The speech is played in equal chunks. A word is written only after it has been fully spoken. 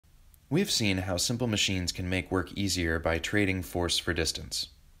We've seen how simple machines can make work easier by trading force for distance.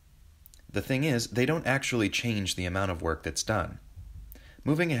 The thing is, they don't actually change the amount of work that's done.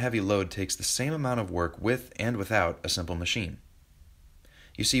 Moving a heavy load takes the same amount of work with and without a simple machine.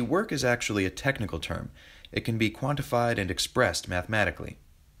 You see, work is actually a technical term. It can be quantified and expressed mathematically.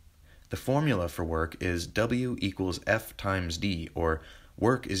 The formula for work is W equals F times D, or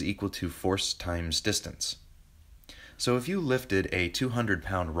work is equal to force times distance. So if you lifted a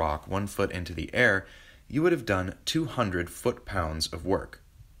 200-pound rock 1 foot into the air, you would have done 200 foot-pounds of work.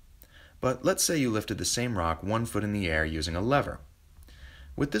 But let's say you lifted the same rock 1 foot in the air using a lever.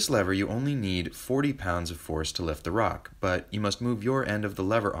 With this lever, you only need 40 pounds of force to lift the rock, but you must move your end of the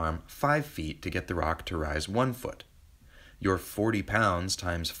lever arm 5 feet to get the rock to rise 1 foot. Your 40 pounds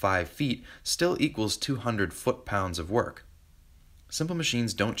times 5 feet still equals 200 foot-pounds of work. Simple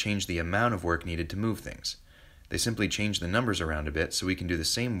machines don't change the amount of work needed to move things. They simply change the numbers around a bit so we can do the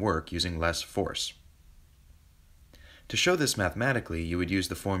same work using less force. To show this mathematically, you would use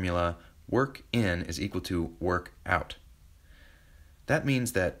the formula work in is equal to work out. That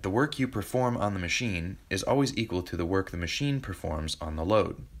means that the work you perform on the machine is always equal to the work the machine performs on the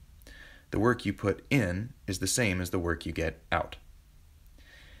load. The work you put in is the same as the work you get out.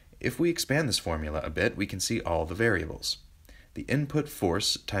 If we expand this formula a bit, we can see all the variables. The input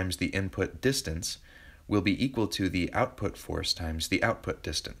force times the input distance will be equal to the output force times the output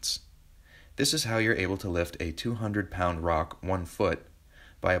distance. This is how you're able to lift a 200-pound rock 1 foot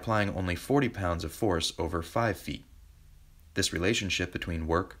by applying only 40 pounds of force over 5 feet. This relationship between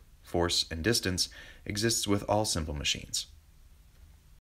work, force, and distance exists with all simple machines.